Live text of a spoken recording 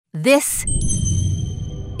This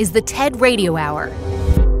is the TED Radio Hour.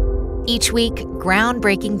 Each week,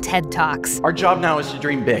 groundbreaking TED Talks. Our job now is to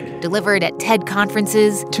dream big. Delivered at TED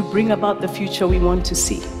conferences. To bring about the future we want to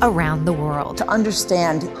see. Around the world. To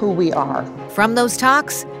understand who we are. From those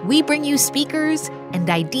talks, we bring you speakers and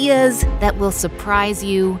ideas that will surprise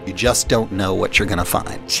you. You just don't know what you're going to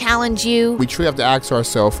find. Challenge you. We truly have to ask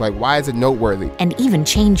ourselves, why is it noteworthy? And even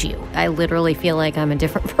change you. I literally feel like I'm a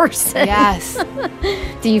different person. Yes.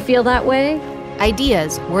 Do you feel that way?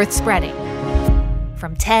 Ideas worth spreading.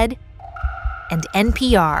 From TED and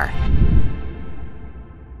NPR.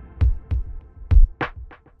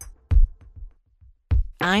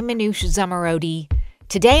 I'm Manoush Zomorodi.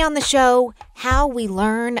 Today on the show, how we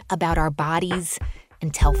learn about our bodies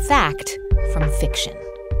and tell fact from fiction.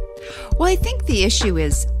 Well, I think the issue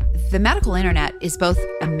is the medical internet is both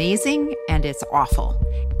amazing and it's awful.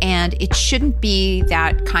 And it shouldn't be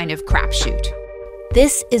that kind of crapshoot.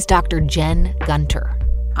 This is Dr. Jen Gunter.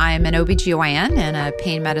 I'm an OBGYN and a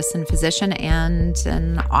pain medicine physician and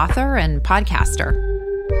an author and podcaster.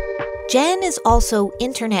 Jen is also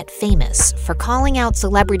internet famous for calling out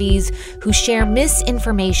celebrities who share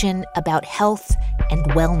misinformation about health and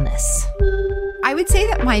wellness. I would say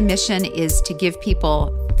that my mission is to give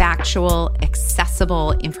people factual,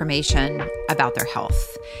 accessible information about their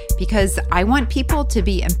health, because I want people to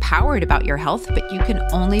be empowered about your health, but you can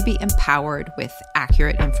only be empowered with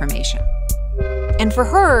accurate information. And for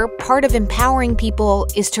her, part of empowering people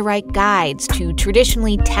is to write guides to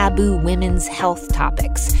traditionally taboo women's health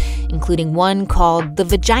topics, including one called The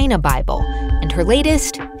Vagina Bible, and her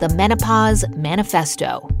latest, The Menopause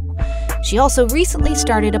Manifesto. She also recently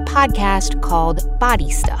started a podcast called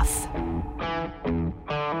Body Stuff.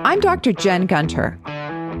 I'm Dr. Jen Gunter.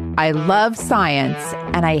 I love science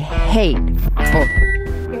and I hate bull.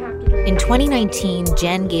 In 2019,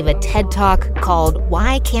 Jen gave a TED Talk called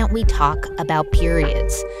Why Can't We Talk About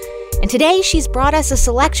Periods? And today she's brought us a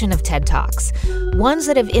selection of TED Talks, ones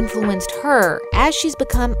that have influenced her as she's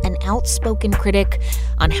become an outspoken critic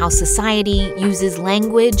on how society uses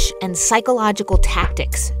language and psychological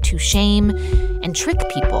tactics to shame and trick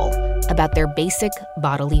people about their basic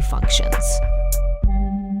bodily functions.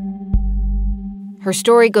 Her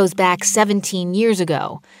story goes back 17 years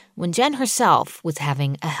ago, when Jen herself was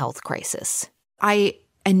having a health crisis. I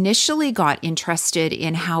initially got interested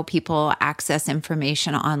in how people access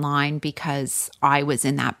information online because I was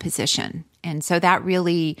in that position. And so that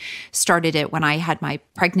really started it when I had my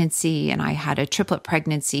pregnancy, and I had a triplet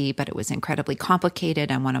pregnancy, but it was incredibly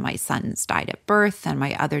complicated. And one of my sons died at birth, and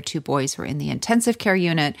my other two boys were in the intensive care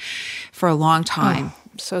unit for a long time. Oh,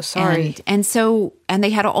 so sorry. And they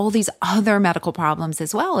had all these other medical problems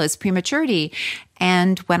as well as prematurity.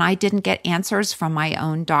 And when I didn't get answers from my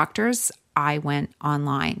own doctors, I went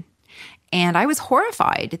online. And I was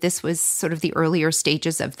horrified. This was sort of the earlier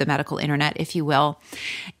stages of the medical internet, if you will.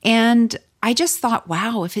 And I just thought,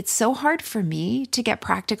 wow, if it's so hard for me to get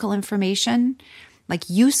practical information, like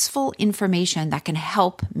useful information that can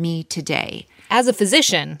help me today. As a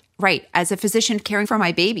physician. Right. As a physician caring for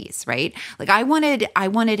my babies, right? Like I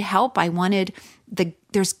wanted help.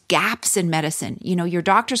 There's gaps in medicine. You know, your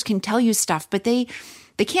doctors can tell you stuff, but they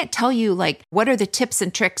can't tell you like what are the tips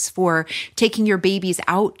and tricks for taking your babies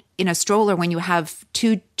out in a stroller when you have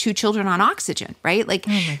two children on oxygen, right? Like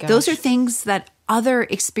those are things that other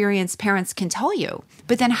experienced parents can tell you.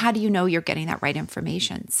 But then how do you know you're getting that right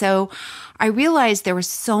information? So I realized there were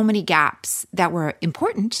so many gaps that were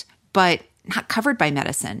important, but not covered by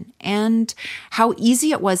medicine, and how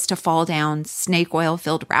easy it was to fall down snake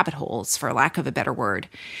oil-filled rabbit holes, for lack of a better word.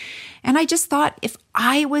 And I just thought, if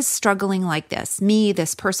I was struggling like this, me,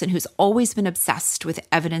 this person who's always been obsessed with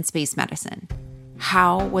evidence-based medicine,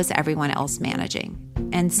 how was everyone else managing?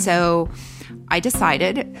 And so I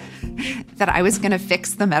decided that I was going to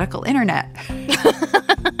fix the medical internet.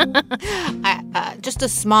 Just a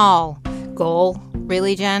small goal,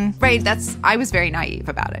 really, Jen? Right. I was very naive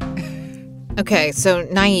about it. Okay, so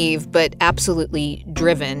naive, but absolutely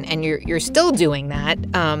driven, and you're still doing that.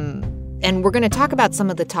 And we're going to talk about some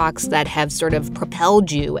of the talks that have sort of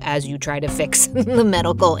propelled you as you try to fix the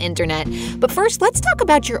medical internet. But first, let's talk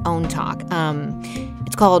about your own talk.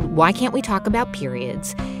 It's called Why Can't We Talk About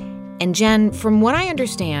Periods? And Jen, from what I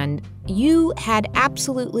understand, you had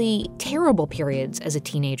absolutely terrible periods as a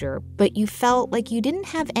teenager, but you felt like you didn't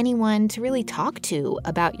have anyone to really talk to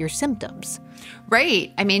about your symptoms.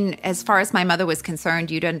 Right. I mean, as far as my mother was concerned,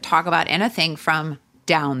 you didn't talk about anything from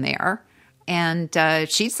down there. And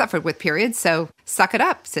she suffered with periods, so suck it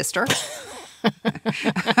up, sister.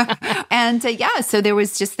 And so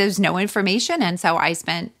there's no information. And so I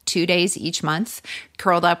spent 2 days each month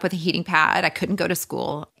curled up with a heating pad. I couldn't go to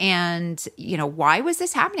school. And, why was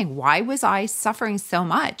this happening? Why was I suffering so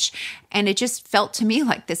much? And it just felt to me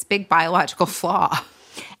like this big biological flaw.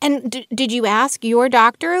 And did you ask your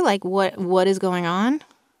doctor, like, what is going on?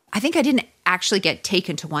 I think I didn't actually get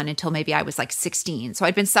taken to one until maybe I was like 16. So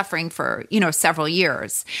I'd been suffering for, several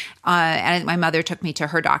years. And my mother took me to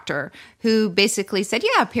her doctor, who basically said,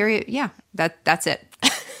 period. Yeah, that's it.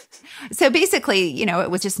 So basically,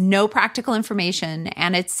 it was just no practical information.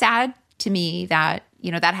 And it's sad to me that,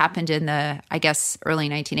 that happened in the, I guess, early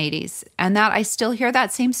 1980s. And that I still hear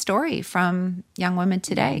that same story from young women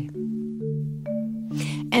today.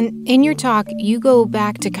 And in your talk, you go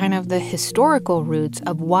back to kind of the historical roots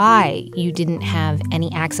of why you didn't have any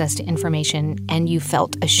access to information and you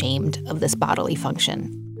felt ashamed of this bodily function.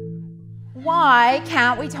 Why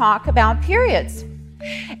can't we talk about periods?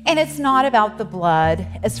 And it's not about the blood,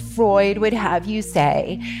 as Freud would have you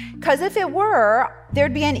say. Because if it were,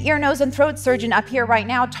 there'd be an ear, nose, and throat surgeon up here right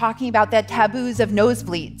now talking about the taboos of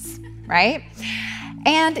nosebleeds, right?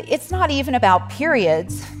 And it's not even about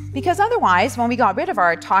periods. Because otherwise, when we got rid of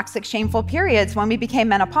our toxic, shameful periods, when we became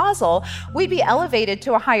menopausal, we'd be elevated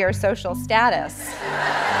to a higher social status.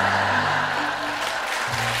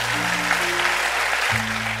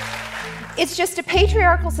 It's just a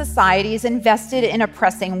patriarchal society is invested in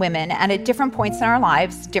oppressing women, and at different points in our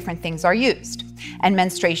lives, different things are used. And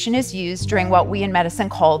menstruation is used during what we in medicine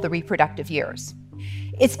call the reproductive years.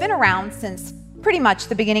 It's been around since pretty much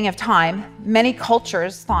the beginning of time. Many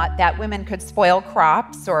cultures thought that women could spoil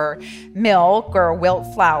crops or milk or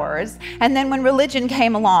wilt flowers. And then when religion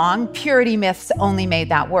came along, purity myths only made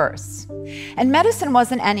that worse. And medicine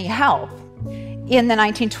wasn't any help. In the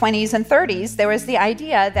 1920s and 30s, there was the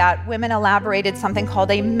idea that women elaborated something called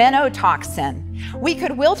a menotoxin. We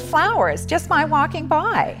could wilt flowers just by walking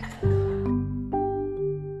by.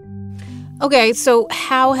 Okay, so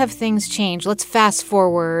how have things changed? Let's fast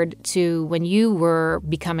forward to when you were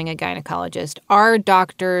becoming a gynecologist. Are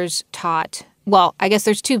doctors taught, well, I guess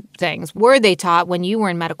there's two things. Were they taught when you were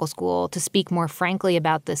in medical school to speak more frankly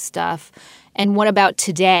about this stuff? And what about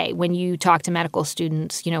today when you talk to medical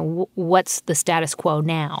students? What's the status quo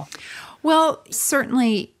now? Well,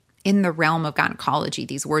 certainly in the realm of gynecology,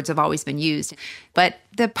 these words have always been used. But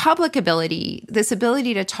the public ability, this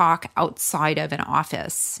ability to talk outside of an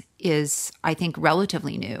office is, I think,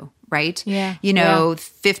 relatively new, right? Yeah. 50s,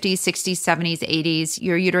 60s, 70s, 80s,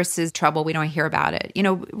 your uterus is trouble, we don't hear about it.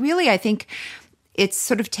 Really, I think it's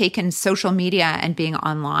sort of taken social media and being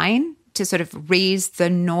online to sort of raise the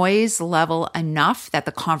noise level enough that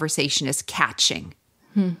the conversation is catching.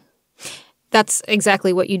 That's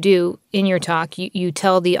exactly what you do in your talk. You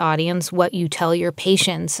tell the audience what you tell your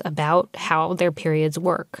patients about how their periods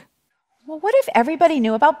work. Well, what if everybody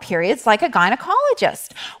knew about periods like a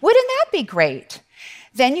gynecologist? Wouldn't that be great?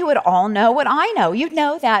 Then you would all know what I know. You'd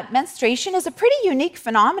know that menstruation is a pretty unique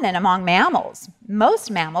phenomenon among mammals.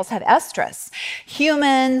 Most mammals have estrus.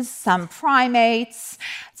 Humans, some primates,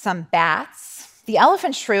 some bats, the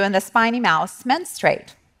elephant shrew, and the spiny mouse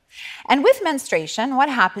menstruate. And with menstruation, what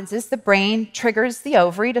happens is the brain triggers the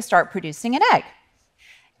ovary to start producing an egg.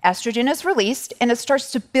 Estrogen is released, and it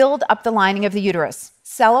starts to build up the lining of the uterus,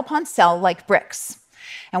 cell upon cell, like bricks.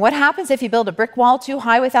 And what happens if you build a brick wall too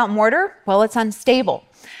high without mortar? Well, it's unstable.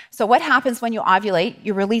 So what happens when you ovulate?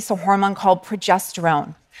 You release a hormone called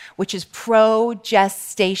progesterone, which is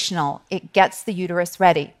progestational. It gets the uterus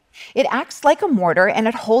ready. It acts like a mortar, and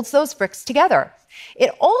it holds those bricks together.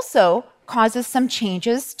 It also causes some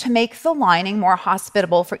changes to make the lining more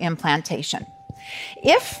hospitable for implantation.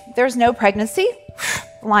 If there's no pregnancy,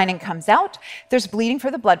 the lining comes out, there's bleeding for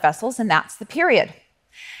the blood vessels, and that's the period.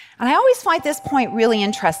 And I always find this point really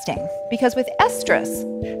interesting because with estrus,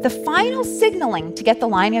 the final signaling to get the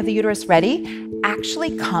lining of the uterus ready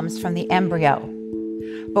actually comes from the embryo.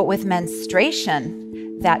 But with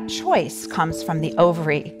menstruation, that choice comes from the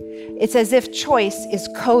ovary. It's as if choice is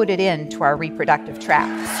coded into our reproductive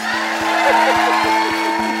tracts.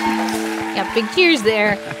 Yeah, big tears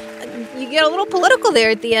there. You get a little political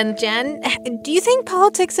there at the end, Jen. Do you think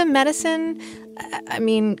politics and medicine,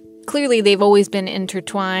 clearly they've always been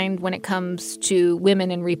intertwined when it comes to women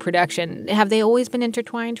and reproduction. Have they always been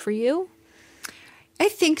intertwined for you? I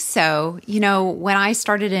think so. When I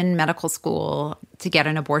started in medical school, to get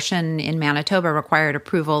an abortion in Manitoba required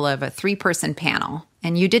approval of a 3-person panel.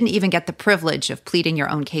 And you didn't even get the privilege of pleading your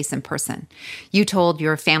own case in person. You told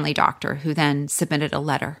your family doctor, who then submitted a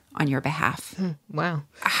letter on your behalf. Wow.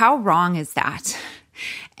 How wrong is that?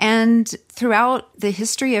 And throughout the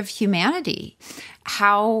history of humanity,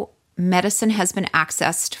 how medicine has been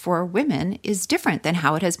accessed for women is different than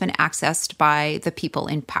how it has been accessed by the people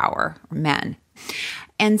in power, men.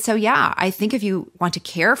 And so, yeah, I think if you want to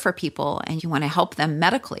care for people and you want to help them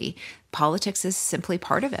medically, politics is simply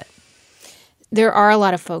part of it. There are a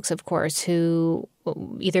lot of folks, of course, who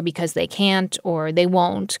either because they can't or they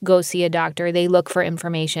won't go see a doctor, they look for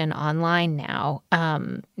information online now.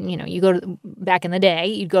 You go to, back in the day,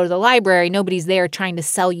 you'd go to the library, nobody's there trying to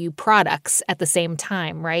sell you products at the same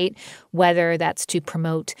time, right? Whether that's to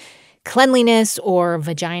promote cleanliness or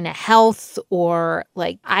vagina health, or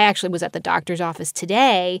like I actually was at the doctor's office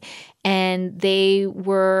today and they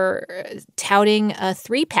were touting a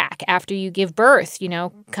 3-pack after you give birth.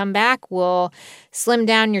 Come back, we'll slim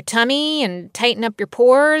down your tummy and tighten up your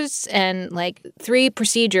pores, and like 3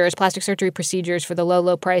 procedures, plastic surgery procedures for the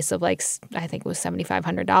low price of like, I think it was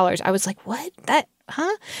 $7,500. I was like, what?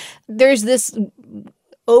 There's this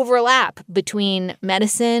overlap between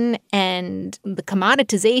medicine and the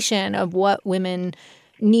commoditization of what women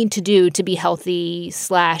need to do to be healthy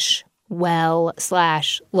 / well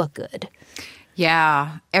 / look good.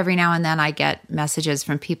 Yeah. Every now and then I get messages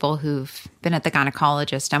from people who've been at the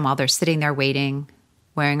gynecologist, and while they're sitting there waiting,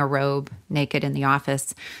 wearing a robe, naked in the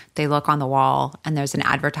office, they look on the wall and there's an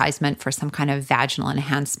advertisement for some kind of vaginal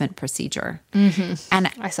enhancement procedure. Mm-hmm.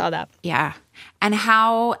 And I saw that. Yeah. And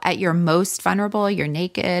how at your most vulnerable, you're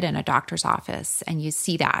naked in a doctor's office and you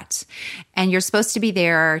see that. And you're supposed to be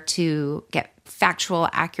there to get factual,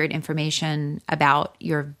 accurate information about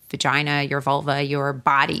your vagina, your vulva, your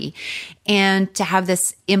body, and to have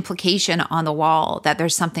this implication on the wall that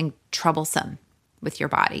there's something troublesome with your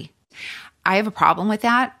body. I have a problem with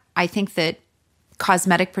that. I think that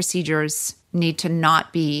cosmetic procedures need to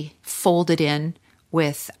not be folded in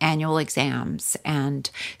with annual exams and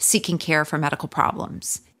seeking care for medical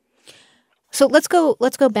problems. So let's go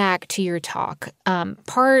back to your talk.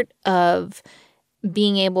 Part of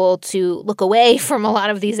being able to look away from a lot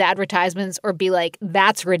of these advertisements or be like,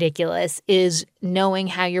 that's ridiculous, is knowing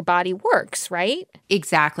how your body works, right?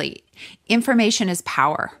 Exactly. Information is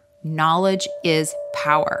power. Knowledge is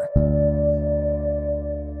power.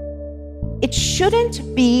 It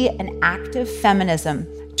shouldn't be an act of feminism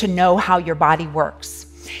to know how your body works.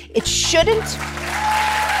 It shouldn't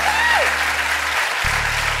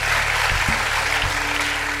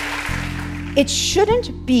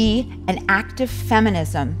be an act of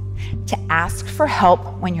feminism to ask for help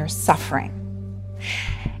when you're suffering.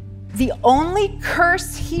 The only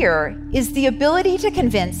curse here is the ability to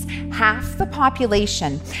convince half the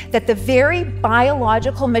population that the very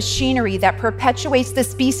biological machinery that perpetuates the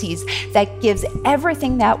species, that gives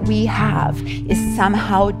everything that we have, is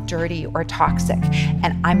somehow dirty or toxic,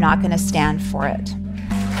 and I'm not going to stand for it.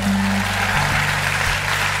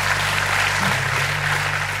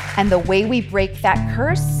 And the way we break that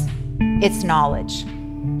curse, it's knowledge.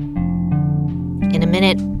 In a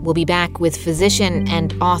minute, we'll be back with physician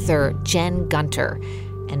and author Jen Gunter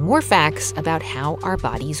and more facts about how our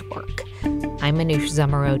bodies work. I'm Manoush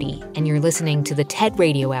Zomorodi, and you're listening to the TED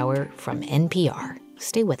Radio Hour from NPR.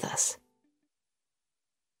 Stay with us.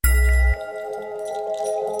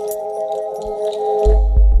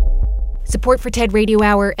 Support for TED Radio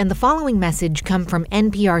Hour and the following message come from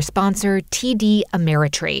NPR sponsor TD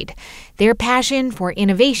Ameritrade. Their passion for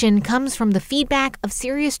innovation comes from the feedback of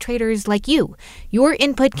serious traders like you. Your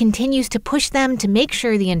input continues to push them to make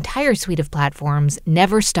sure the entire suite of platforms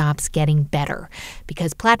never stops getting better.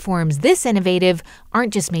 Because platforms this innovative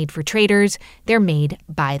aren't just made for traders, they're made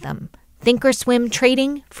by them. Thinkorswim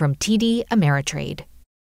Trading from TD Ameritrade.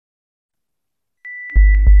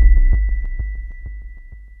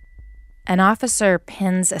 An officer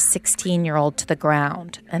pins a 16-year-old to the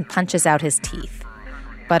ground and punches out his teeth.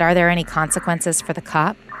 But are there any consequences for the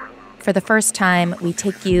cop? For the first time, we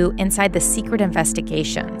take you inside the secret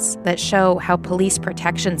investigations that show how police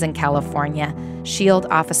protections in California shield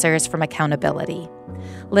officers from accountability.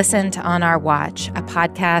 Listen to On Our Watch, a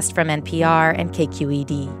podcast from NPR and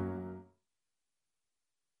KQED.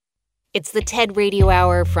 It's the TED Radio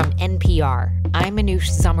Hour from NPR. I'm Manoush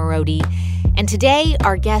Zomorodi, and today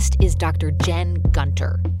our guest is Dr. Jen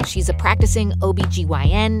Gunter. She's a practicing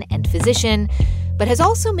OBGYN and physician, but has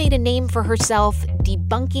also made a name for herself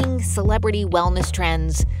debunking celebrity wellness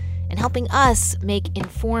trends and helping us make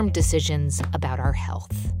informed decisions about our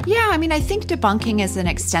health. Yeah, I think debunking is an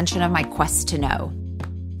extension of my quest to know.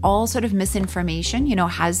 All sort of misinformation,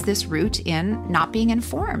 has this root in not being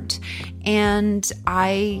informed. And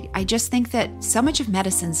I just think that so much of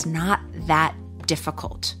medicine's not that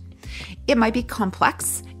difficult. It might be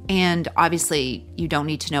complex, and obviously you don't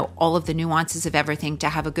need to know all of the nuances of everything to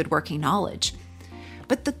have a good working knowledge.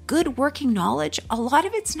 But the good working knowledge, a lot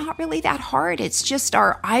of it's not really that hard. It's just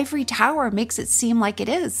our ivory tower makes it seem like it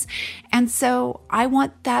is. And so I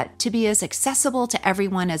want that to be as accessible to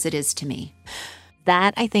everyone as it is to me.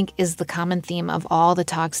 That, I think, is the common theme of all the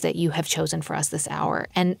talks that you have chosen for us this hour.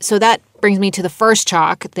 And so that brings me to the first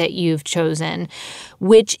talk that you've chosen,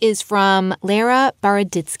 which is from Lara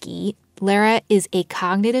Baraditsky. Lara is a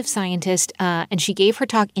cognitive scientist, and she gave her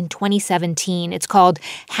talk in 2017. It's called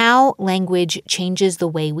How Language Changes the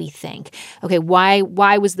Way We Think. Okay, why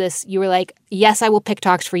was this? You were like, yes, I will pick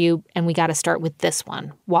talks for you, and we got to start with this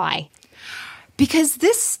one. Why? Because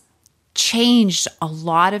this changed a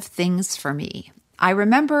lot of things for me. I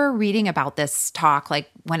remember reading about this talk,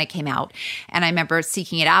 like when it came out, and I remember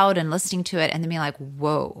seeking it out and listening to it and then being like,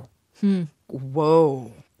 whoa.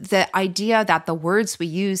 The idea that the words we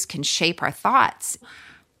use can shape our thoughts.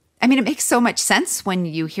 I mean, it makes so much sense when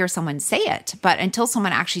you hear someone say it, but until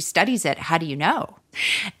someone actually studies it, how do you know?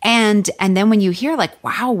 And then when you hear like,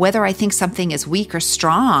 wow, whether I think something is weak or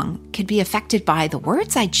strong could be affected by the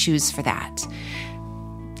words I choose for that.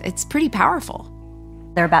 It's pretty powerful.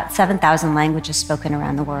 There are about 7,000 languages spoken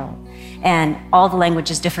around the world, and all the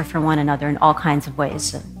languages differ from one another in all kinds of ways.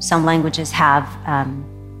 So some languages have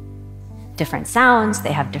different sounds,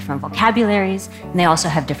 they have different vocabularies, and they also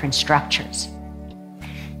have different structures.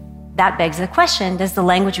 That begs the question, does the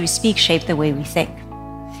language we speak shape the way we think?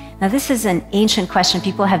 Now, this is an ancient question.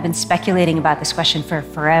 People have been speculating about this question for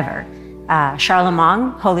forever. Charlemagne,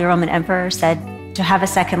 Holy Roman Emperor, said, to have a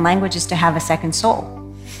second language is to have a second soul.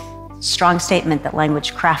 Strong statement that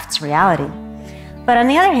language crafts reality. But on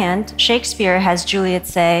the other hand, Shakespeare has Juliet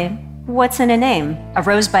say, what's in a name? A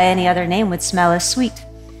rose by any other name would smell as sweet.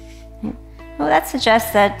 Well, that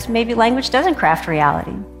suggests that maybe language doesn't craft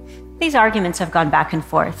reality. These arguments have gone back and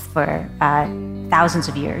forth for thousands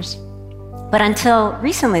of years. But until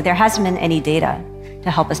recently, there hasn't been any data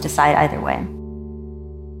to help us decide either way.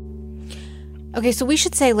 Okay, so we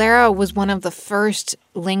should say Lara was one of the first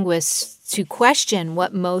linguists to question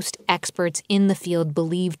what most experts in the field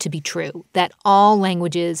believe to be true, that all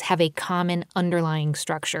languages have a common underlying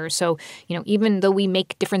structure. So, even though we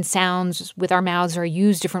make different sounds with our mouths or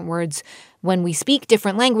use different words, when we speak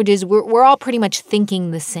different languages, we're all pretty much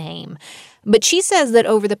thinking the same. But she says that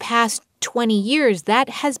over the past 20 years, that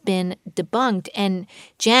has been debunked. And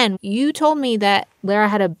Jen, you told me that Lara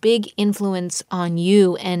had a big influence on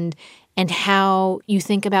you and how you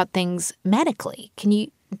think about things medically. Can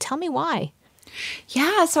you tell me why?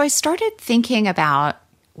 Yeah, so I started thinking about,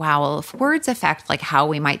 wow, well, if words affect like how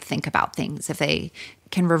we might think about things, if they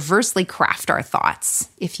can reversely craft our thoughts,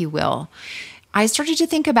 if you will, I started to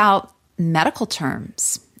think about medical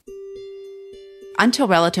terms. Until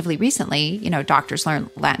relatively recently, doctors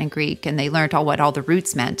learned Latin and Greek and they learned what all the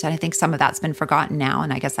roots meant. And I think some of that's been forgotten now,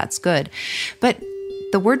 and I guess that's good. But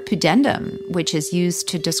the word pudendum, which is used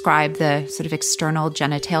to describe the sort of external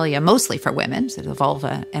genitalia, mostly for women, so the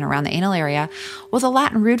vulva and around the anal area, well, the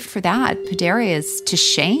Latin root for that, pudere, is to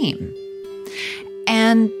shame.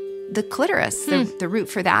 And the clitoris, the root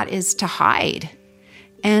for that is to hide.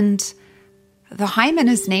 And the hymen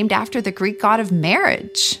is named after the Greek god of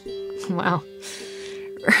marriage. Wow.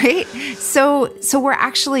 Right? So we're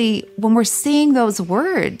actually, when we're seeing those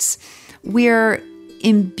words, we're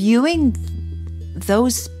imbuing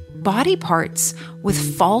those body parts with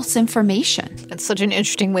false information. That's such an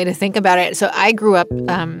interesting way to think about it. So I grew up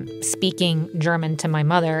speaking German to my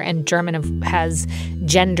mother, and German has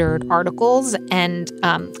gendered articles. And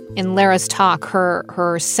in Lara's talk,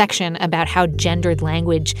 her section about how gendered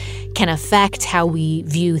language can affect how we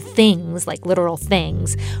view things, like literal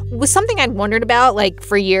things, was something I'd wondered about like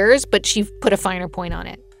for years, but she put a finer point on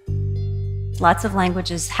it. Lots of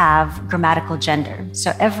languages have grammatical gender.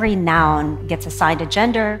 So every noun gets assigned a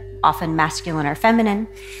gender, often masculine or feminine.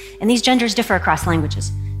 And these genders differ across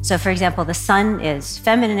languages. So for example, the sun is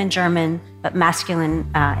feminine in German, but masculine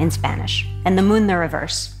in Spanish. And the moon, the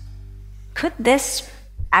reverse. Could this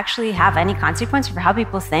actually have any consequence for how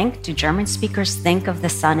people think? Do German speakers think of the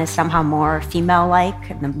sun as somehow more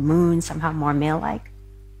female-like and the moon somehow more male-like?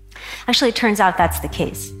 Actually, it turns out that's the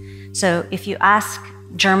case. So if you ask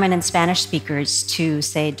German and Spanish speakers to,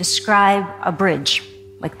 say, describe a bridge,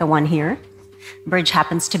 like the one here. Bridge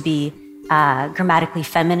happens to be grammatically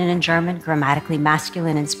feminine in German, grammatically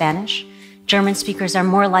masculine in Spanish. German speakers are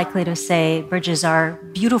more likely to say bridges are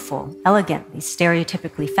beautiful, elegant, these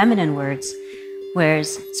stereotypically feminine words,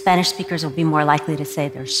 whereas Spanish speakers will be more likely to say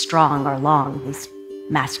they're strong or long, these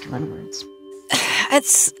masculine words.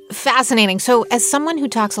 It's fascinating. So as someone who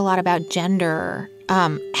talks a lot about gender,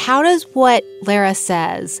 how does what Lara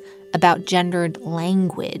says about gendered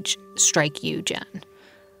language strike you, Jen?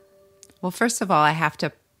 Well, first of all, I have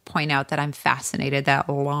to point out that I'm fascinated that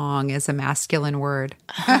long is a masculine word.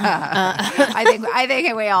 I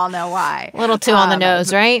think we all know why. A little too on the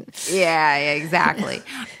nose, right? Yeah, exactly.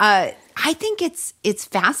 I think it's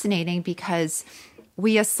fascinating because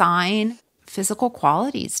we assign physical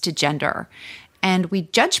qualities to gender and we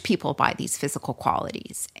judge people by these physical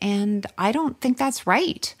qualities. And I don't think that's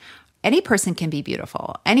right. Any person can be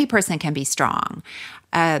beautiful. Any person can be strong.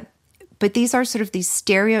 But these are sort of these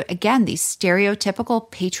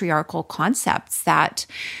stereotypical patriarchal concepts that,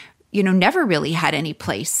 never really had any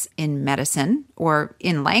place in medicine or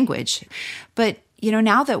in language. But,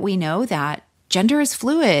 now that we know that gender is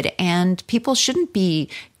fluid and people shouldn't be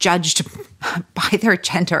judged by their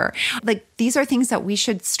gender, like these are things that we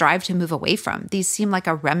should strive to move away from. These seem like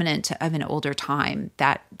a remnant of an older time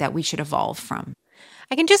that we should evolve from.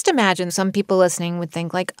 I can just imagine some people listening would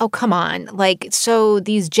think like, oh, come on. Like, so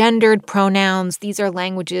these gendered pronouns, these are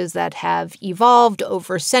languages that have evolved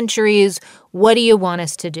over centuries. What do you want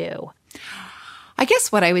us to do? I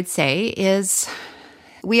guess what I would say is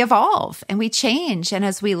we evolve and we change. And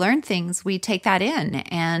as we learn things, we take that in.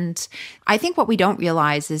 And I think what we don't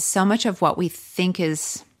realize is so much of what we think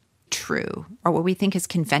is true or what we think is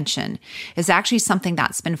convention is actually something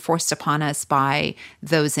that's been forced upon us by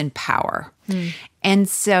those in power. And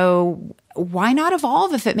so why not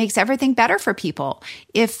evolve if it makes everything better for people?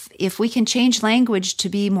 If we can change language to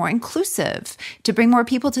be more inclusive, to bring more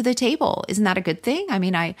people to the table, isn't that a good thing? I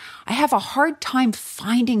mean, I have a hard time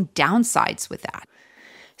finding downsides with that.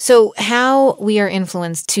 So how we are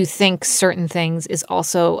influenced to think certain things is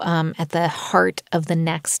also at the heart of the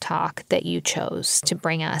next talk that you chose to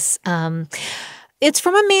bring us. It's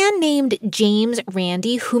from a man named James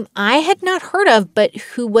Randi, whom I had not heard of, but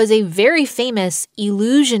who was a very famous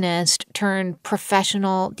illusionist turned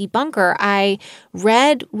professional debunker. I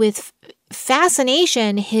read with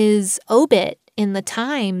fascination his obit in the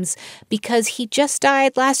Times because he just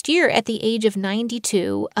died last year at the age of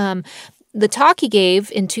 92. The talk he gave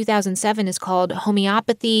in 2007 is called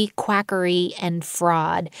Homeopathy, Quackery, and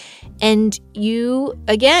Fraud. And you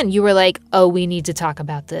were like, oh, we need to talk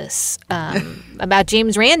about this, about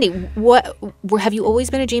James Randi. Have you always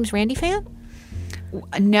been a James Randi fan?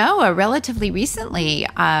 No, relatively recently.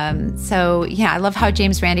 I love how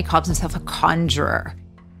James Randi calls himself a conjurer.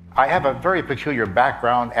 I have a very peculiar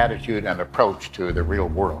background, attitude, and approach to the real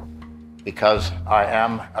world because I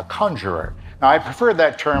am a conjurer. Now, I prefer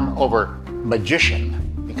that term over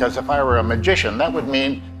magician, because if I were a magician, that would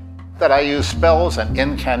mean that I use spells and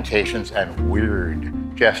incantations and weird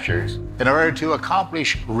gestures in order to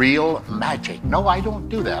accomplish real magic. No, I don't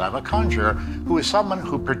do that. I'm a conjurer who is someone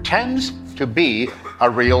who pretends to be a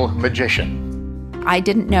real magician. I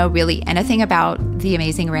didn't know really anything about the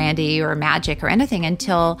Amazing Randi or magic or anything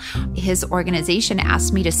until his organization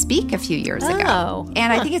asked me to speak a few years ago.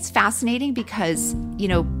 And I think it's fascinating because,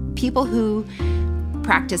 people who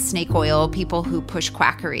practice snake oil, people who push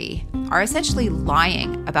quackery are essentially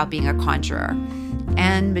lying about being a conjurer.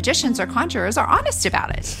 And magicians or conjurers are honest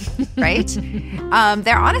about it, right?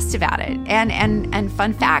 They're honest about it. And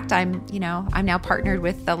fun fact, I'm now partnered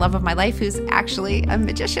with the love of my life who's actually a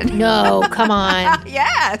magician. No, come on.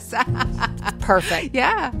 Yes. Perfect.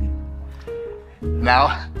 Yeah.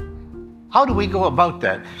 Now, how do we go about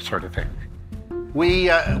that sort of thing? We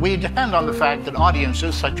depend on the fact that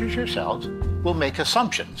audiences such as yourselves will make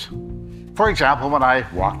assumptions. For example, when I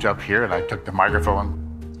walked up here and I took the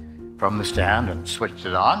microphone from the stand and switched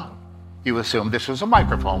it on, you assumed this was a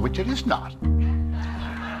microphone, which it is not.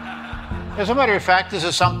 As a matter of fact, this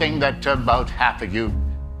is something that about half of you,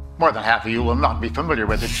 more than half of you, will not be familiar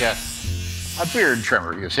with. It's a beard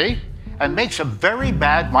trimmer, you see, and makes a very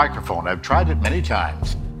bad microphone. I've tried it many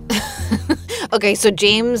times. Okay, so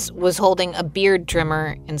James was holding a beard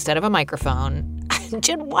trimmer instead of a microphone.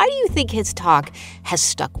 Jen, why do you think his talk has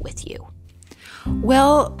stuck with you?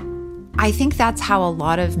 Well, I think that's how a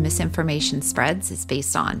lot of misinformation spreads is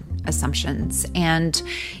based on assumptions. And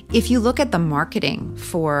if you look at the marketing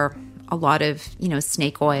for a lot of,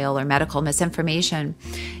 snake oil or medical misinformation,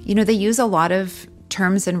 they use a lot of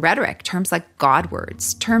terms and rhetoric, terms like God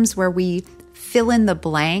words, terms where we fill in the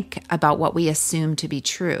blank about what we assume to be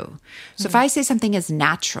true. So if I say something is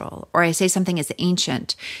natural or I say something is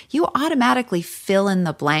ancient, you automatically fill in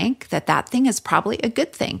the blank that thing is probably a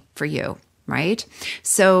good thing for you. Right?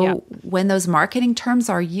 So when those marketing terms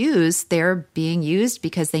are used, they're being used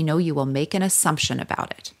because they know you will make an assumption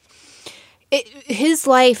about it. His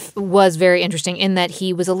life was very interesting in that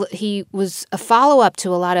he was a follow-up to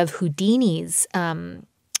a lot of Houdini's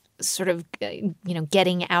sort of,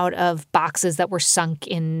 getting out of boxes that were sunk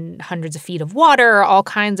in hundreds of feet of water, all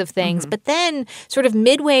kinds of things. But then sort of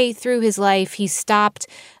midway through his life, he stopped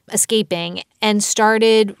escaping and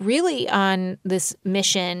started really on this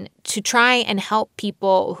mission to try and help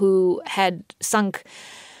people who had sunk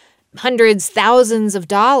hundreds, thousands of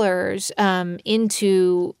dollars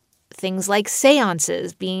into things like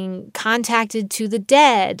seances, being contacted to the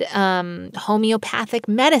dead, homeopathic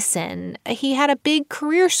medicine. He had a big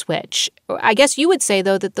career switch. I guess you would say,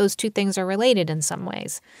 though, that those two things are related in some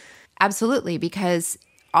ways. Absolutely, because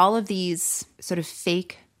all of these sort of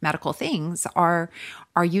fake medical things are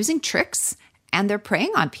using tricks and they're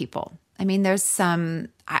preying on people. I mean, there's some,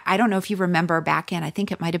 I don't know if you remember back in, I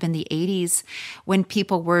think it might have been the 80s, when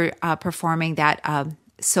people were performing that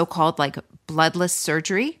so-called like bloodless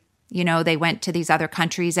surgery. They went to these other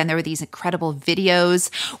countries and there were these incredible videos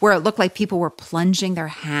where it looked like people were plunging their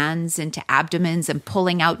hands into abdomens and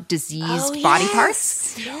pulling out diseased body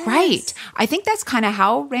parts. Yes. Right. I think that's kind of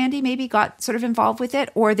how Randy maybe got sort of involved with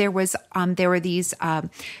it. Or there were these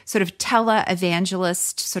sort of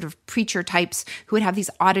tele-evangelist sort of preacher types who would have these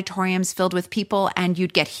auditoriums filled with people and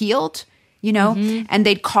you'd get healed. And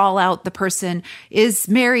they'd call out the person, is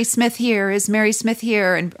Mary Smith here? Is Mary Smith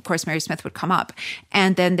here? And of course, Mary Smith would come up.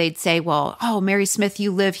 And then they'd say, well, oh, Mary Smith,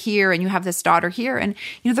 you live here and you have this daughter here. And,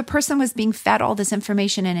 the person was being fed all this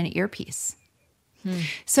information in an earpiece.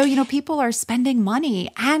 So, people are spending money.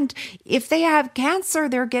 And if they have cancer,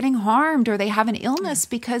 they're getting harmed or they have an illness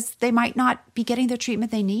because they might not be getting the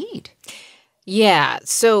treatment they need. Yeah.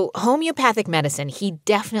 So homeopathic medicine, he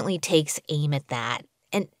definitely takes aim at that.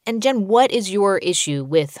 And Jen, what is your issue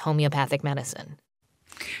with homeopathic medicine?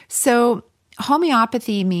 So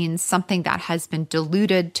homeopathy means something that has been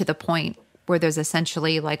diluted to the point where there's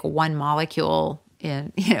essentially like one molecule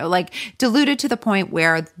in, like diluted to the point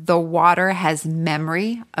where the water has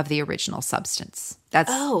memory of the original substance.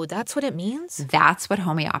 That's what it means? That's what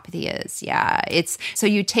homeopathy is. Yeah. So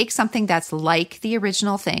you take something that's like the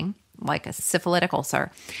original thing, like a syphilitic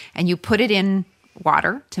ulcer, and you put it in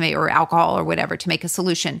water to make, or alcohol or whatever, to make a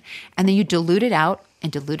solution. And then you dilute it out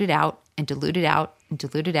and dilute it out and dilute it out and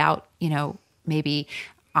dilute it out, maybe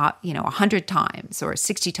 100 times or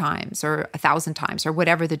 60 times or 1,000 times or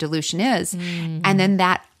whatever the dilution is. And then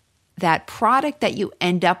that product that you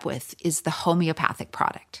end up with is the homeopathic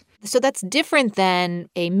product. So that's different than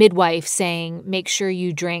a midwife saying, make sure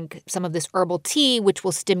you drink some of this herbal tea, which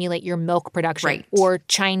will stimulate your milk production, right, or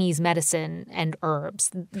Chinese medicine and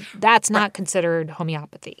herbs. That's not considered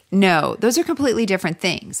homeopathy. No, those are completely different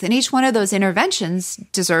things. And each one of those interventions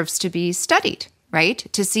deserves to be studied, right,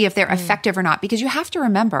 to see if they're effective or not. Because you have to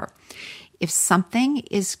remember, if something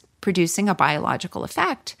is producing a biological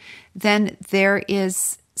effect, then there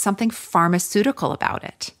is something pharmaceutical about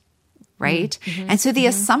it. Right? And so the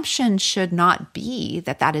assumption should not be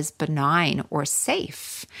that that is benign or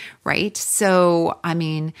safe, right? So, I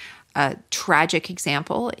mean, a tragic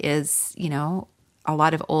example is, a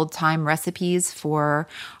lot of old-time recipes for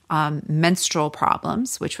menstrual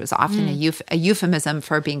problems, which was often a euphemism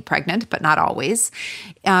for being pregnant, but not always,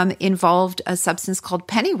 involved a substance called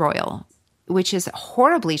pennyroyal, which is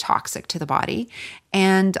horribly toxic to the body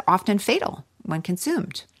and often fatal when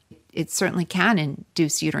consumed. It certainly can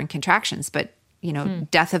induce uterine contractions, but,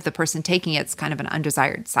 death of the person taking it's kind of an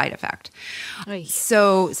undesired side effect.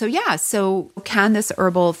 So can this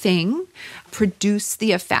herbal thing produce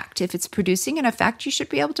the effect? If it's producing an effect, you should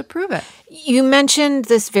be able to prove it. You mentioned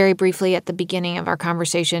this very briefly at the beginning of our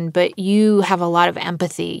conversation, but you have a lot of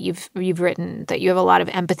empathy. You've written that you have a lot of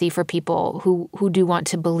empathy for people who do want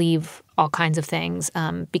to believe all kinds of things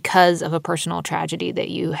because of a personal tragedy that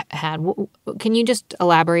you had. Can you just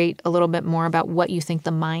elaborate a little bit more about what you think the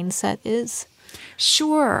mindset is?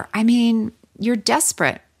 Sure. I mean, you're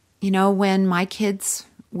desperate. When my kids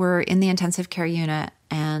were in the intensive care unit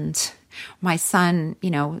and my son,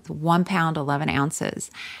 1 pound, 11 ounces.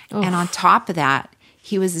 Oof. And on top of that,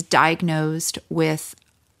 he was diagnosed with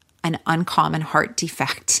an uncommon heart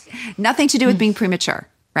defect. Nothing to do with being premature,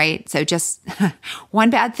 right? So just one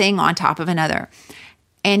bad thing on top of another.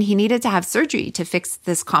 And he needed to have surgery to fix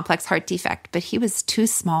this complex heart defect, but he was too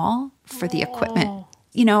small for the equipment.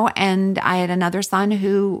 And I had another son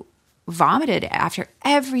who vomited after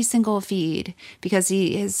every single feed because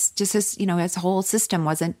his whole system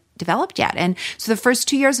wasn't developed yet. And so the first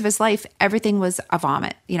 2 years of his life, everything was a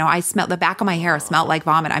vomit. I smelled, the back of my hair smelled like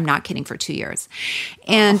vomit. I'm not kidding, for 2 years.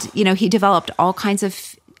 And, he developed all kinds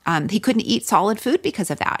of, he couldn't eat solid food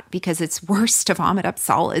because of that, because it's worse to vomit up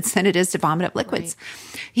solids than it is to vomit up liquids.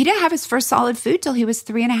 Right. He didn't have his first solid food till he was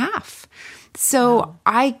 3.5. So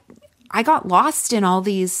wow. I got lost in all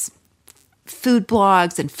these food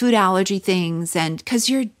blogs and food allergy things, and because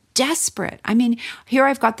you're desperate. I mean, here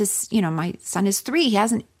I've got this, my son is 3. He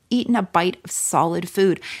hasn't eaten a bite of solid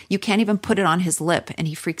food. You can't even put it on his lip and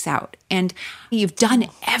he freaks out. And you've done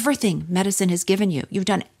everything medicine has given you. You've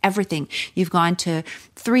done everything. You've gone to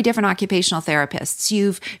 3 different occupational therapists.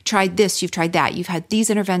 You've tried this, you've tried that. You've had these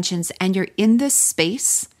interventions, and you're in this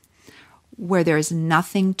space where there's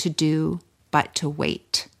nothing to do but to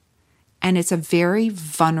wait. And it's a very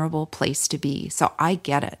vulnerable place to be. So I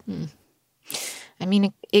get it. I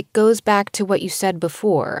mean, it goes back to what you said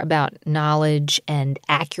before about knowledge and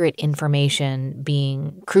accurate information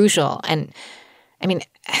being crucial. And I mean,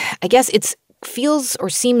 I guess it feels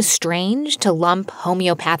or seems strange to lump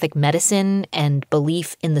homeopathic medicine and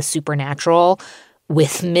belief in the supernatural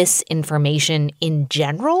with misinformation in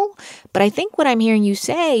general. But I think what I'm hearing you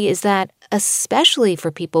say is that, especially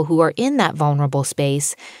for people who are in that vulnerable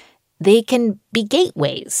space, they can be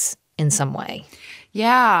gateways in some way.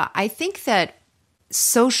 Yeah, I think that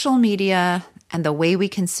social media and the way we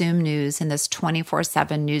consume news in this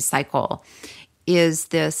 24/7 news cycle is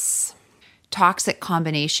this toxic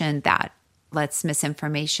combination that lets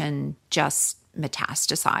misinformation just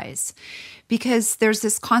metastasize. Because there's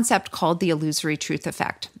this concept called the illusory truth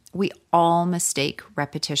effect. We all mistake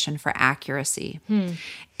repetition for accuracy.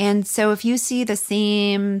 And so if you see the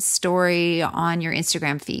same story on your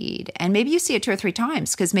Instagram feed, and maybe you see it 2 or 3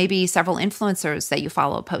 times because maybe several influencers that you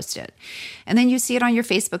follow post it, and then you see it on your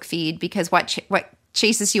Facebook feed because what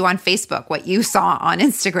chases you on Facebook, what you saw on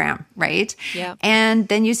Instagram, right? Yeah. And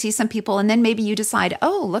then you see some people, and then maybe you decide,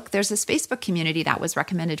 oh, look, there's this Facebook community that was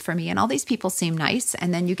recommended for me, and all these people seem nice.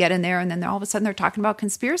 And then you get in there, and then all of a sudden they're talking about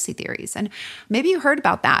conspiracy theories. And maybe you heard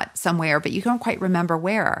about that somewhere, but you don't quite remember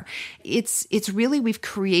where. It's really, we've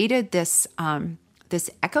created this this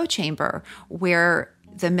echo chamber where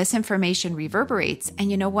the misinformation reverberates. And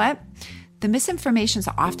you know what? The misinformation is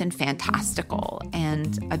often fantastical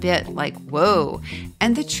and a bit like, whoa.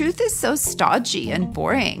 And the truth is so stodgy and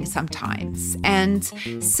boring sometimes. And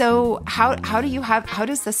so how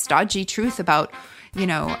does the stodgy truth about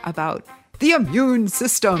the immune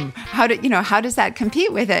system, how does that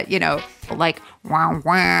compete with it? Like wah,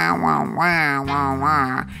 wah, wah, wah, wah,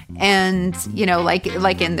 wah. And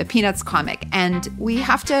like in the Peanuts comic. And we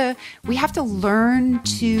have to learn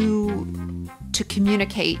to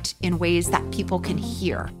communicate in ways that people can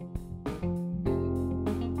hear.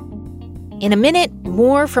 In a minute,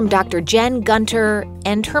 more from Dr. Jen Gunter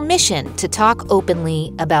and her mission to talk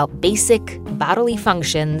openly about basic bodily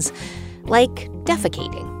functions like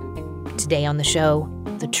defecating. Today on the show,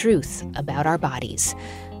 the truth about our bodies.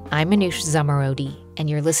 I'm Manoush Zomorodi, and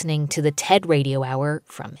you're listening to the TED Radio Hour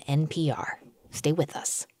from NPR. Stay with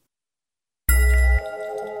us.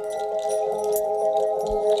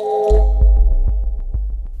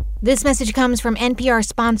 This message comes from NPR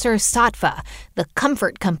sponsor Saatva, the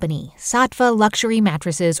comfort company. Saatva luxury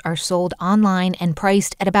mattresses are sold online and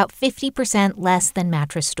priced at about 50% less than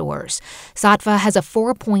mattress stores. Saatva has a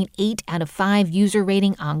 4.8 out of 5 user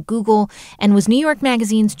rating on Google and was New York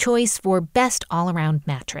Magazine's choice for best all-around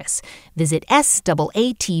mattress. Visit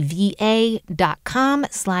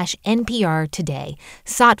SAATVA.com/NPR today.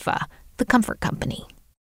 Saatva, the comfort company.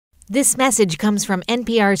 This message comes from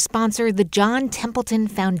NPR's sponsor, the John Templeton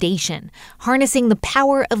Foundation, harnessing the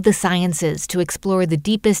power of the sciences to explore the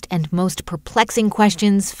deepest and most perplexing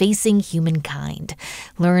questions facing humankind.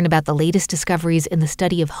 Learn about the latest discoveries in the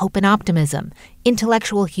study of hope and optimism,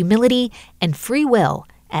 intellectual humility, and free will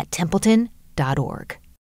at templeton.org.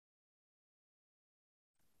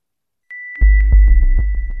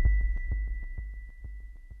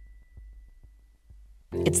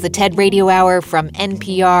 It's the TED Radio Hour from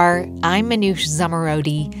NPR. I'm Manoush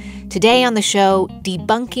Zomorodi. Today on the show,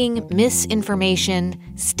 debunking misinformation,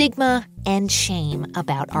 stigma, and shame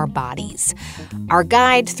about our bodies. Our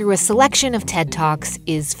guide through a selection of TED Talks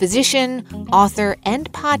is physician, author,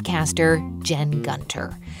 and podcaster Jen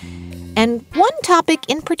Gunter. And one topic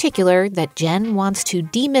in particular that Jen wants to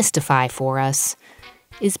demystify for us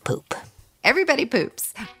is poop. Everybody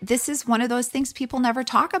poops. This is one of those things people never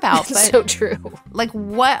talk about. But so true. Like,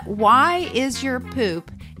 why is your poop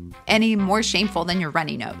any more shameful than your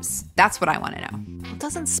runny nose? That's what I want to know. It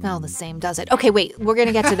doesn't smell the same, does it? Okay, wait, we're going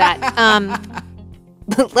to get to that.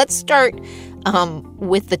 But let's start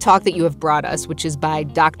with the talk that you have brought us, which is by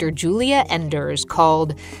Dr. Julia Enders,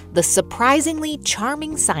 called The Surprisingly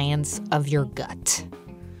Charming Science of Your Gut.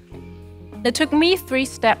 It took me 3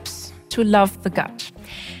 steps to love the gut.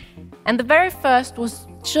 And the very first was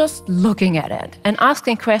just looking at it and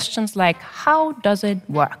asking questions like, how does it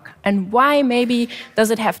work? And why maybe does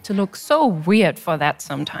it have to look so weird for that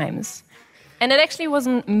sometimes? And it actually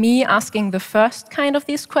wasn't me asking the first kind of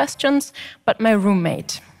these questions, but my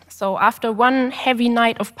roommate. So after one heavy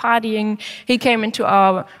night of partying, he came into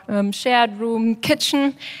our shared room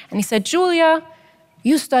kitchen, and he said, "Julia,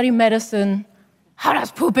 you study medicine. How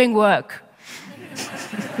does pooping work?"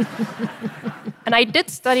 And I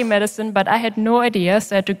did study medicine, but I had no idea,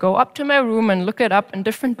 so I had to go up to my room and look it up in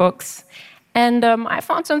different books. And I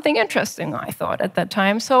found something interesting, I thought, at that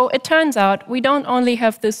time. So it turns out we don't only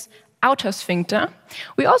have this outer sphincter,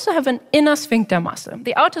 we also have an inner sphincter muscle.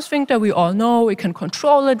 The outer sphincter we all know, we can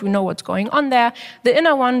control it, we know what's going on there. The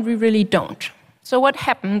inner one we really don't. So what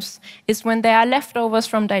happens is when there are leftovers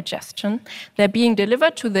from digestion, they're being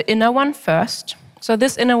delivered to the inner one first. So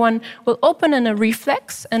this inner one will open in a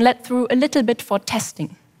reflex and let through a little bit for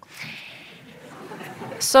testing.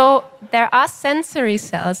 So there are sensory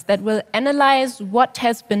cells that will analyze what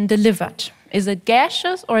has been delivered. Is it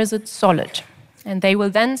gaseous or is it solid? And they will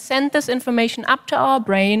then send this information up to our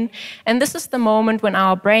brain. And this is the moment when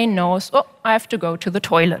our brain knows, oh, I have to go to the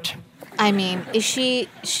toilet. I mean, she's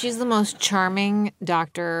the most charming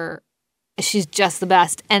doctor. She's just the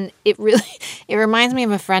best. And it reminds me of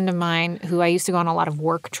a friend of mine who I used to go on a lot of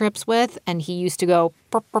work trips with. And he used to go,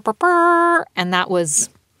 purr, purr, purr, purr, and that was,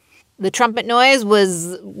 the trumpet noise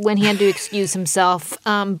was when he had to excuse himself.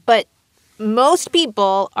 But most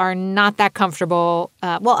people are not that comfortable,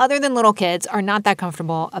 other than little kids, are not that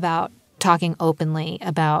comfortable about talking openly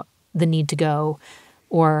about the need to go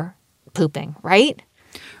or pooping, right?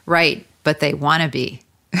 Right, but they want to be.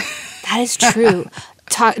 That is true.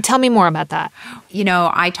 Tell me more about that. You know,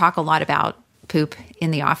 I talk a lot about poop in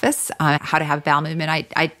the office, how to have bowel movement.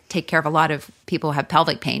 I take care of a lot of people who have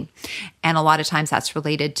pelvic pain. And a lot of times that's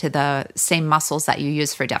related to the same muscles that you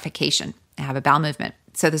use for defecation and have a bowel movement.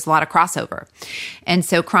 So there's a lot of crossover. And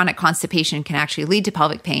so chronic constipation can actually lead to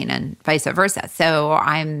pelvic pain and vice versa. So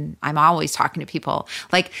I'm always talking to people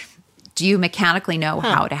like, do you mechanically know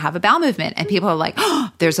how to have a bowel movement? And people are like,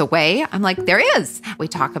 oh, there's a way. I'm like, there is. We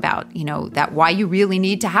talk about, that why you really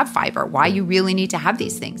need to have fiber, why you really need to have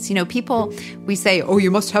these things. People, we say, oh,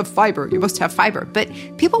 you must have fiber, you must have fiber. But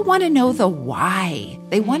people want to know the why.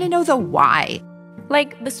 They want to know the why.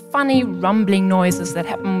 Like this funny rumbling noises that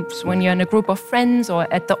happens when you're in a group of friends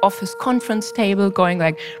or at the office conference table going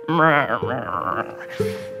like,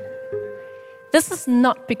 this is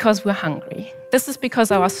not because we're hungry. This is because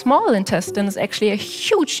our small intestine is actually a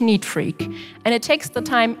huge neat freak, and it takes the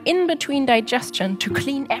time in between digestion to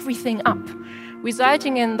clean everything up,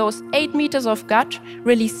 resulting in those 8 meters of gut,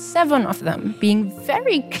 really 7 of them being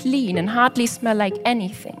very clean and hardly smell like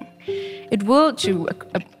anything. It will, to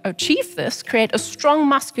achieve this, create a strong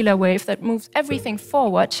muscular wave that moves everything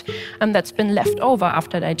forward that's been left over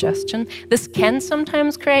after digestion. This can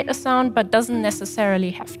sometimes create a sound, but doesn't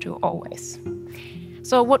necessarily have to always.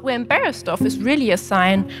 So what we're embarrassed of is really a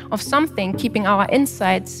sign of something keeping our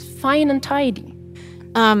insides fine and tidy.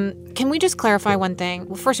 Can we just clarify one thing?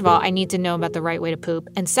 Well, first of all, I need to know about the right way to poop.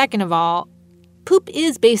 And second of all, poop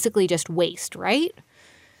is basically just waste, right?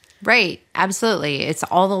 Right. Absolutely. It's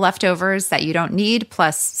all the leftovers that you don't need,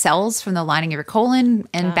 plus cells from the lining of your colon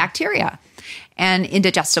and bacteria and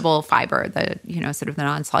indigestible fiber, sort of the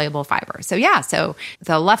non-soluble fiber. So so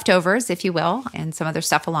the leftovers, if you will, and some other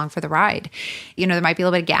stuff along for the ride. There might be a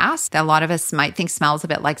little bit of gas that a lot of us might think smells a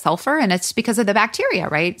bit like sulfur, and it's because of the bacteria,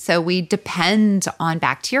 right? So we depend on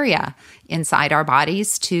bacteria inside our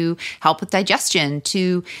bodies to help with digestion,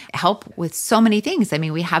 to help with so many things. I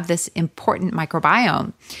mean, we have this important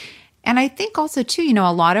microbiome. And I think also, too,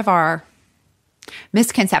 a lot of our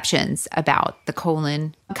misconceptions about the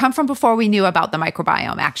colon come from before we knew about the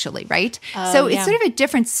microbiome, actually, right? So it's sort of a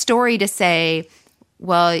different story to say,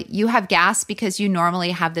 well, you have gas because you normally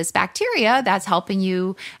have this bacteria that's helping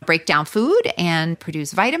you break down food and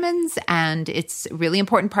produce vitamins, and it's a really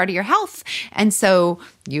important part of your health. And so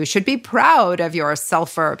you should be proud of your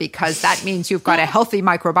sulfur because that means you've got a healthy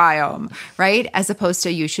microbiome, right? As opposed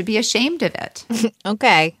to you should be ashamed of it.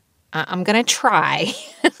 Okay. I'm going to try.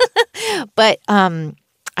 But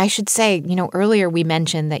I should say, earlier we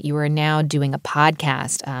mentioned that you are now doing a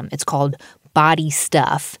podcast. It's called Body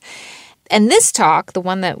Stuff. And this talk, the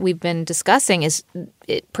one that we've been discussing,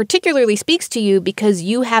 it particularly speaks to you because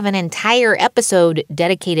you have an entire episode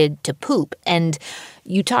dedicated to poop. And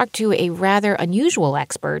you talked to a rather unusual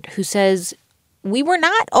expert who says we were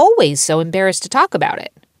not always so embarrassed to talk about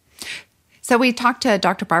it. So we talked to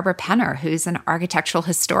Dr. Barbara Penner, who's an architectural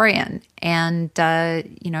historian, and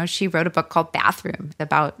she wrote a book called Bathroom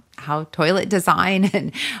about how toilet design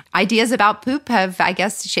and ideas about poop have, I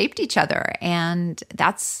guess, shaped each other. And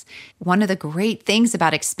that's one of the great things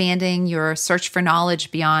about expanding your search for knowledge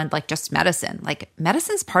beyond like just medicine. Like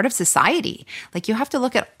medicine's part of society. Like you have to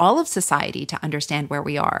look at all of society to understand where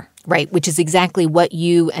we are. Right, which is exactly what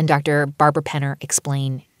you and Dr. Barbara Penner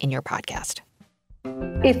explain in your podcast.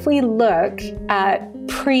 If we look at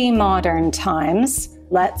pre-modern times,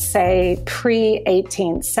 let's say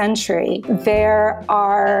pre-18th century, there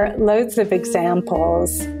are loads of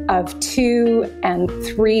examples of 2- and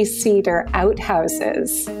 3-seater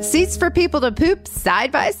outhouses. Seats for people to poop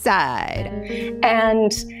side by side.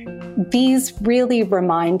 And these really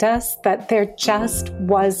remind us that there just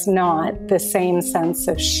was not the same sense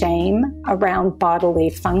of shame around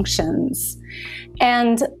bodily functions.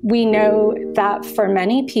 And we know that for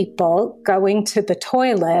many people, going to the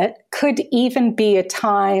toilet could even be a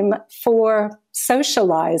time for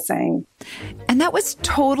socializing. And that was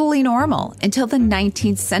totally normal until the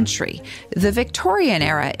 19th century, the Victorian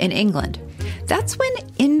era in England. That's when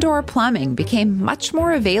indoor plumbing became much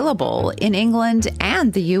more available in England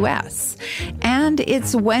and the US. And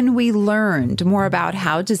it's when we learned more about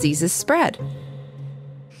how diseases spread.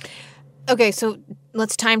 Okay, so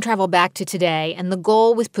let's time travel back to today. And the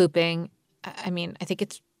goal with pooping, I mean, I think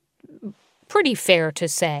it's pretty fair to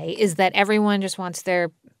say, is that everyone just wants their,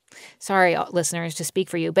 sorry, listeners, to speak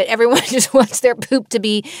for you, but everyone just wants their poop to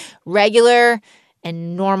be regular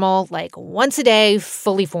and normal, like once a day,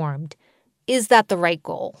 fully formed. Is that the right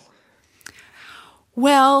goal?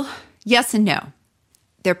 Well, yes and no.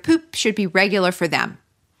 Their poop should be regular for them.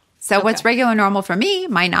 So what's regular and normal for me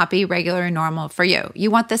might not be regular and normal for you.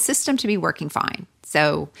 You want the system to be working fine.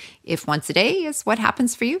 So if once a day is what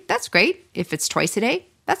happens for you, that's great. If it's twice a day,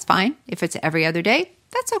 that's fine. If it's every other day,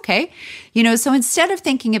 that's okay. So instead of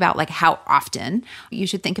thinking about like how often, you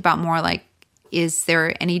should think about more like, is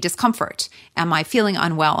there any discomfort? Am I feeling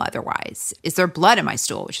unwell otherwise? Is there blood in my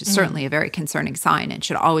stool, which is certainly a very concerning sign and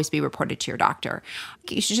should always be reported to your doctor.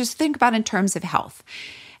 You should just think about it in terms of health.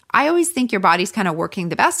 I always think your body's kind of working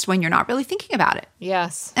the best when you're not really thinking about it.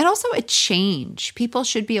 Yes. And also a change. People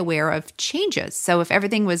should be aware of changes. So if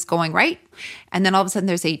everything was going right and then all of a sudden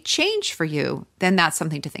there's a change for you, then that's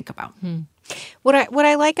something to think about. What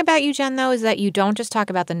I like about you, Jen, though, is that you don't just talk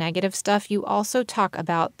about the negative stuff. You also talk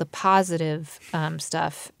about the positive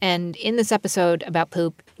stuff. And in this episode about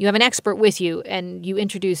poop, you have an expert with you, and you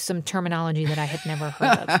introduce some terminology that I had never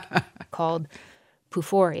heard of called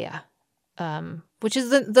poophoria, which is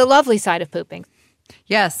the lovely side of pooping.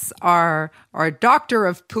 Yes, our doctor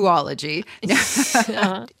of poology,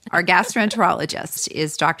 our gastroenterologist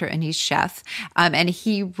is Dr. Anish Sheth, and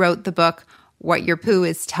he wrote the book, What Your Poo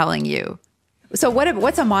is Telling You. So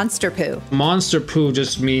what's a monster poo? Monster poo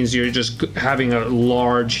just means you're just having a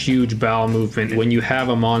large, huge bowel movement. When you have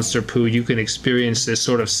a monster poo, you can experience this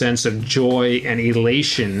sort of sense of joy and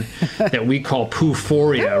elation that we call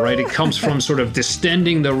poophoria, right? It comes from sort of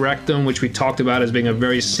distending the rectum, which we talked about as being a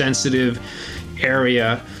very sensitive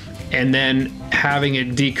area, and then having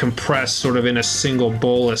it decompress sort of in a single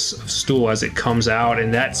bolus of stool as it comes out.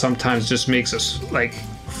 And that sometimes just makes us like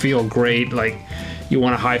feel great, like you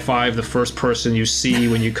want to high five the first person you see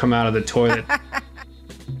when you come out of the toilet.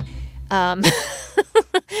 Has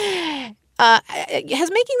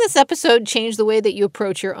making this episode changed the way that you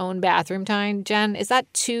approach your own bathroom time, Jen? Is that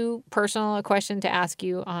too personal a question to ask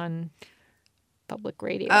you on public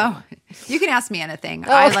radio? Oh, you can ask me anything.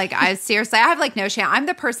 Oh. I seriously, I have like no shame. I'm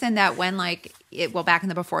the person that when like back in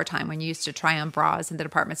the before time when you used to try on bras in the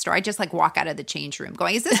department store, I just like walk out of the change room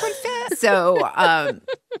going, is this one fit? So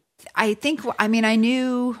I think, I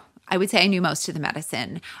would say I knew most of the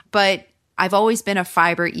medicine, but I've always been a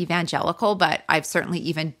fiber evangelical, but I've certainly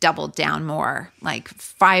even doubled down more. Like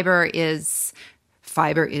fiber is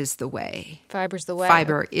the way. Fiber's the way.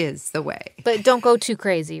 Fiber is the way. But don't go too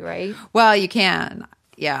crazy, right? Well, you can.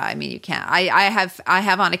 Yeah, you can. I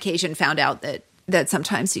have on occasion found out that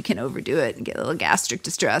sometimes you can overdo it and get a little gastric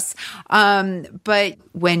distress. But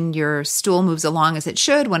when your stool moves along as it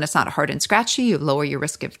should, when it's not hard and scratchy, you lower your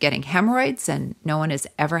risk of getting hemorrhoids, and no one is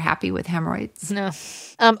ever happy with hemorrhoids. No.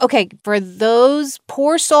 Okay, for those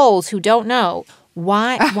poor souls who don't know,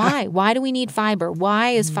 why do we need fiber? Why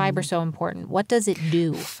is fiber so important? What does it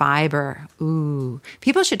do? Fiber. Ooh.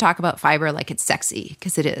 People should talk about fiber like it's sexy,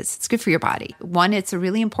 because it is. It's good for your body. One, it's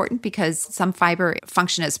really important because some fiber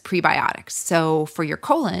function as prebiotics. So for your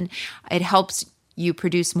colon, it helps you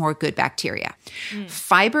produce more good bacteria.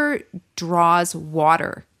 Fiber draws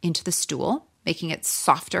water into the stool, making it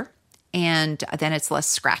softer, and then it's less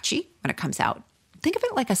scratchy. when it comes out. Think of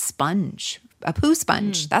it like a sponge, a poo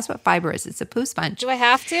sponge. That's what fiber is. It's a poo sponge. Do I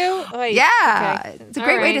have to? Yeah. Okay. It's a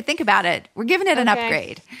great way to think about it. We're giving it an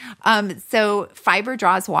upgrade. So fiber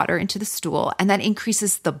draws water into the stool, and that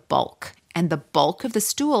increases the bulk. And the bulk of the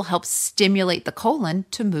stool helps stimulate the colon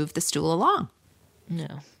to move the stool along.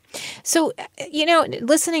 No. So,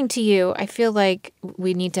 listening to you, I feel like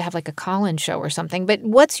we need to have like a call-in show or something. But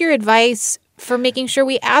what's your advice for making sure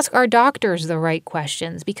we ask our doctors the right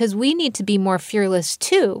questions? Because we need to be more fearless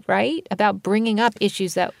too, right? About bringing up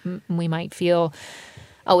issues that we might feel,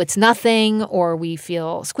 oh, it's nothing, or we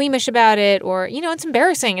feel squeamish about it, or, it's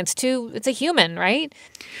embarrassing. It's a human, right?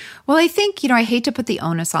 Well, I think, I hate to put the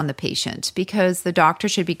onus on the patient because the doctor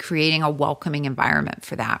should be creating a welcoming environment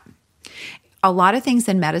for that. A lot of things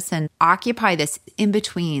in medicine occupy this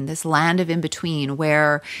in-between, this land of in-between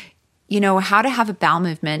where, how to have a bowel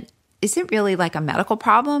movement isn't really like a medical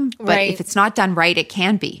problem, but if it's not done right, it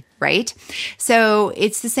can be, right? So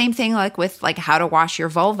it's the same thing like with like how to wash your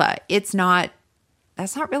vulva. That's not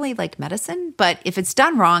really like medicine, but if it's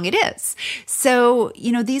done wrong, it is. So,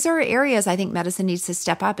 these are areas I think medicine needs to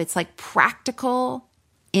step up. It's like practical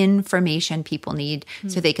information people need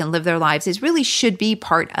so they can live their lives. It really should be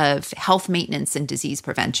part of health maintenance and disease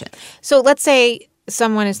prevention. So let's say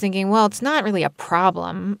someone is thinking, well, it's not really a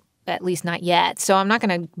problem, at least not yet, so I'm not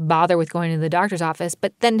going to bother with going to the doctor's office.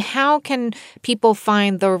 But then how can people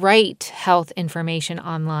find the right health information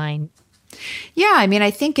online? Yeah,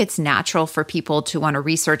 I think it's natural for people to want to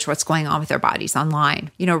research what's going on with their bodies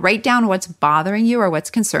online. Write down what's bothering you or what's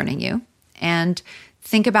concerning you and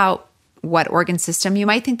think about what organ system you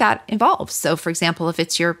might think that involves. So, for example, if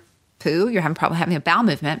it's your poo, you're probably having a bowel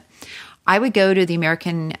movement, I would go to the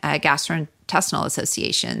American Gastrointestinal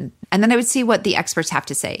Association, and then I would see what the experts have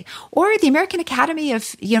to say. Or the American Academy of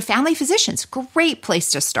Family Physicians, great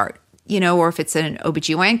place to start. Or if it's an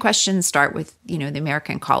OBGYN question, start with, the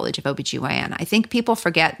American College of OBGYN. I think people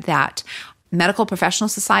forget that medical professional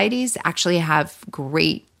societies actually have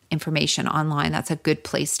great information online. That's a good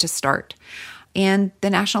place to start. And the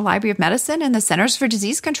National Library of Medicine and the Centers for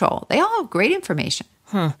Disease Control, they all have great information.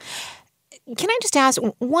 Can I just ask,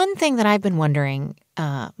 one thing that I've been wondering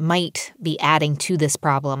might be adding to this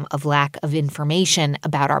problem of lack of information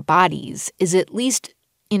about our bodies is, at least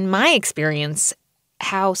in my experience,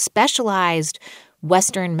 how specialized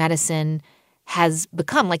Western medicine has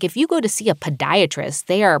become. Like, if you go to see a podiatrist,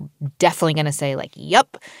 they are definitely going to say, like,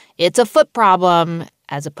 yep, it's a foot problem,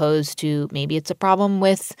 as opposed to maybe it's a problem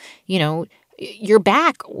with, your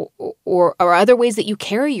back or other ways that you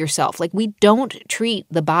carry yourself. Like, we don't treat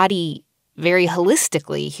the body very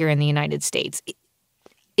holistically here in the United States.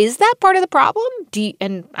 Is that part of the problem? Do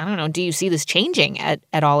you see this changing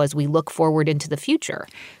at all as we look forward into the future?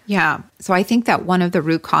 Yeah. So I think that one of the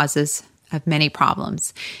root causes of many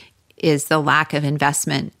problems is the lack of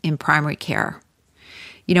investment in primary care.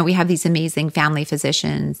 We have these amazing family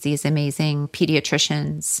physicians, these amazing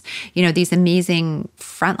pediatricians, these amazing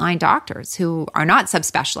frontline doctors who are not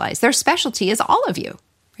subspecialized. Their specialty is all of you,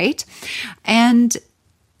 right? And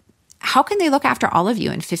how can they look after all of you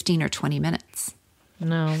in 15 or 20 minutes?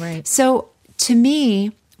 No, right. So to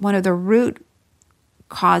me, one of the root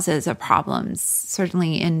causes of problems,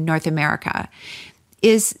 certainly in North America,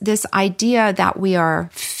 is this idea that we are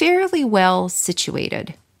fairly well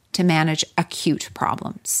situated to manage acute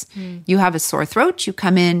problems. You have a sore throat, you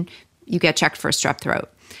come in, you get checked for a strep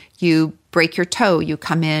throat. You break your toe, you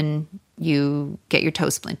come in, you get your toe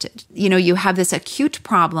splinted. You have this acute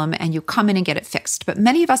problem and you come in and get it fixed. But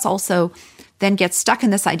many of us also then get stuck in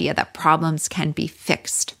this idea that problems can be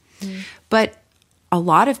fixed. But a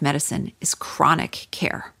lot of medicine is chronic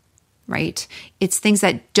care, right? It's things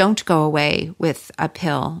that don't go away with a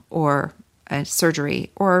pill or a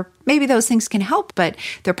surgery, or maybe those things can help, but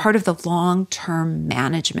they're part of the long-term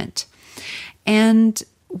management. And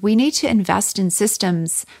we need to invest in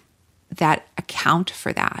systems that account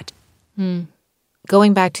for that.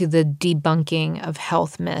 Going back to the debunking of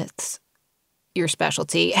health myths, your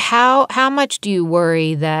specialty, how much do you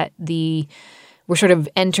worry that we're sort of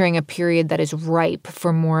entering a period that is ripe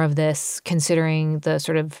for more of this, considering the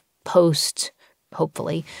sort of post-COVID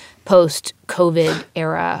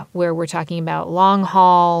era where we're talking about long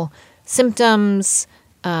haul symptoms?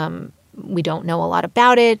 We don't know a lot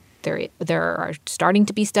about it. There are starting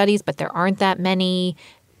to be studies, but there aren't that many.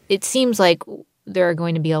 It seems like there are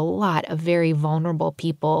going to be a lot of very vulnerable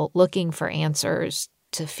people looking for answers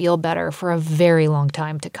to feel better for a very long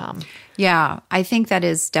time to come. Yeah, I think that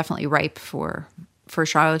is definitely ripe for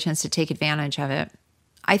charlatans to take advantage of it.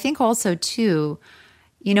 I think also, too,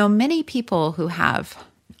 many people who have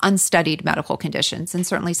unstudied medical conditions, and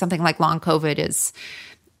certainly something like long COVID is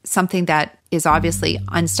something that is obviously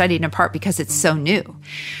unstudied in part because it's so new.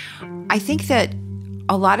 I think that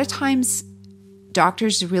a lot of times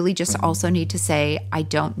doctors really just also need to say, I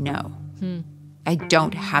don't know. I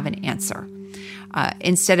don't have an answer.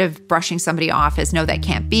 Instead of brushing somebody off as, no, that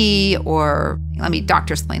can't be, or let me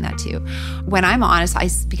doctor explain that to you. When I'm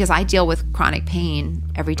honest, because I deal with chronic pain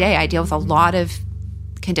every day, I deal with a lot of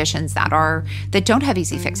conditions that don't have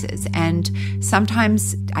easy fixes. And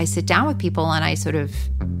sometimes I sit down with people and I sort of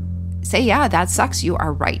say, yeah, that sucks. You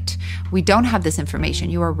are right. We don't have this information.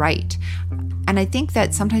 You are right. And I think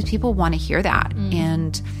that sometimes people want to hear that.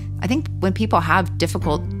 And I think when people have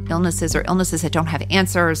difficult illnesses or illnesses that don't have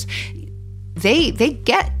answers, they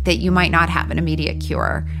get that you might not have an immediate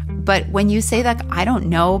cure. But when you say that, I don't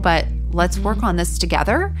know, but let's work on this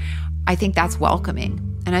together, I think that's welcoming.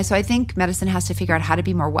 And so I think medicine has to figure out how to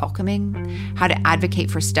be more welcoming, how to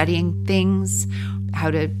advocate for studying things,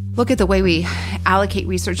 how to look at the way we allocate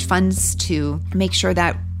research funds to make sure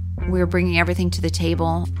that we're bringing everything to the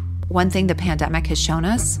table. One thing the pandemic has shown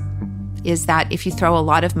us is that if you throw a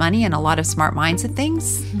lot of money and a lot of smart minds at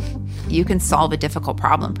things, you can solve a difficult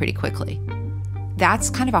problem pretty quickly.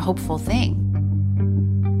 That's kind of a hopeful thing.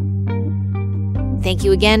 Thank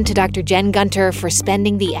you again to Dr. Jen Gunter for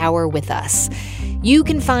spending the hour with us. You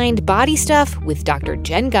can find Body Stuff with Dr.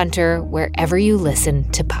 Jen Gunter wherever you listen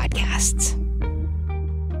to podcasts.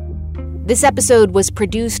 This episode was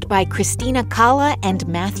produced by Christina Kalla and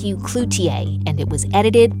Matthew Cloutier, and it was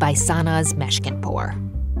edited by Sanaz Meshkinpour.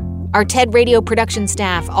 Our TED Radio production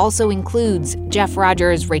staff also includes Jeff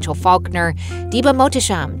Rogers, Rachel Faulkner, Diba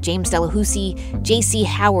Mohtasham, James Delahousie, J.C.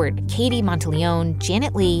 Howard, Katie Monteleone,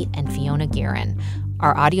 Janet Lee, and Fiona Guerin.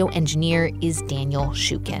 Our audio engineer is Daniel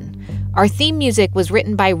Shukin. Our theme music was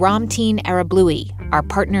written by Ramteen Arablouei. Our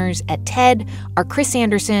partners at TED are Chris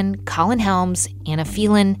Anderson, Colin Helms, Anna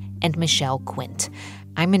Phelan, and Michelle Quint.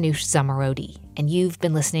 I'm Manoush Zomorodi, and you've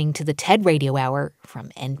been listening to the TED Radio Hour from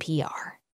NPR.